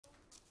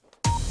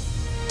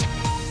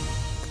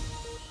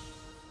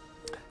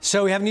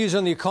So we have news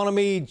on the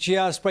economy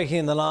just breaking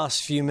in the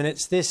last few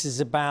minutes. This is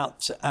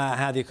about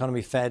how the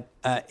economy fared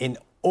in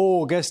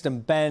August,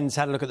 and Ben's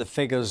had a look at the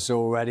figures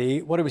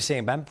already. What are we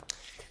seeing, Ben?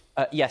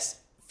 Yes,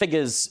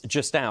 figures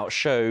just out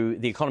show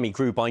the economy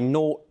grew by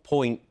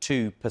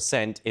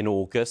 0.2% in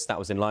August. That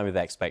was in line with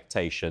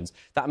expectations.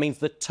 That means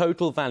the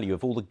total value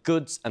of all the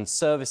goods and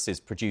services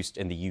produced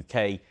in the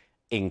UK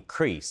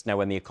increased. Now,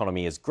 when the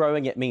economy is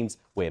growing, it means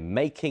we're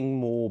making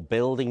more,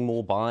 building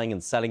more, buying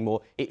and selling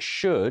more. It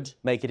should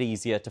make it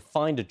easier to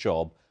find a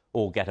job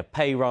or get a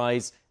pay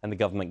rise, and the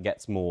government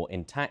gets more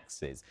in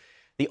taxes.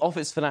 The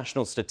Office for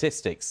National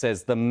Statistics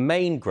says the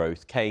main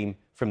growth came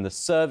from the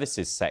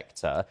services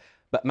sector,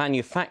 but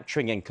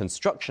manufacturing and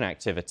construction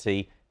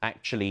activity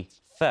actually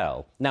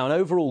fell. Now, an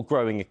overall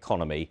growing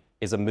economy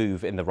is a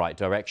move in the right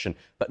direction,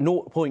 but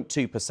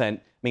 0.2%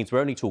 means we're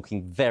only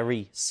talking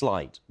very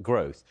slight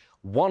growth.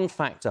 One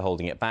factor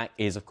holding it back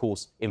is, of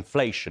course,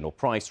 inflation or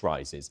price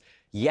rises.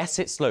 Yes,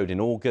 it slowed in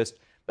August,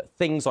 but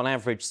things on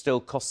average still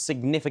cost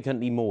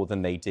significantly more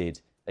than they did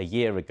a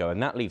year ago,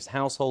 and that leaves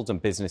households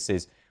and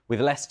businesses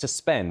with less to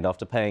spend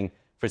after paying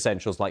for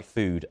essentials like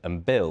food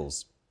and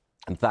bills.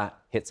 And that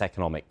hits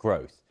economic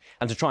growth.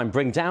 And to try and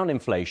bring down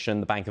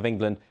inflation, the Bank of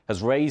England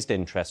has raised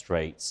interest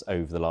rates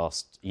over the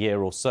last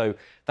year or so.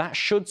 That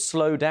should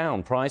slow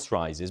down price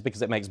rises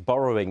because it makes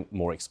borrowing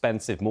more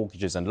expensive,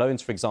 mortgages and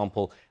loans, for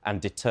example,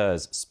 and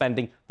deters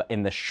spending. But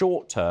in the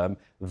short term,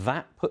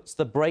 that puts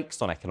the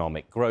brakes on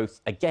economic growth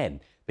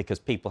again because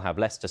people have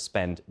less to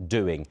spend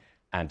doing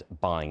and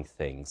buying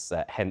things.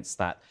 Hence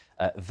that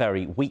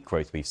very weak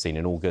growth we've seen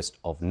in August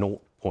of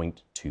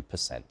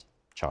 0.2%.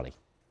 Charlie.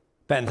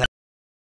 Ben,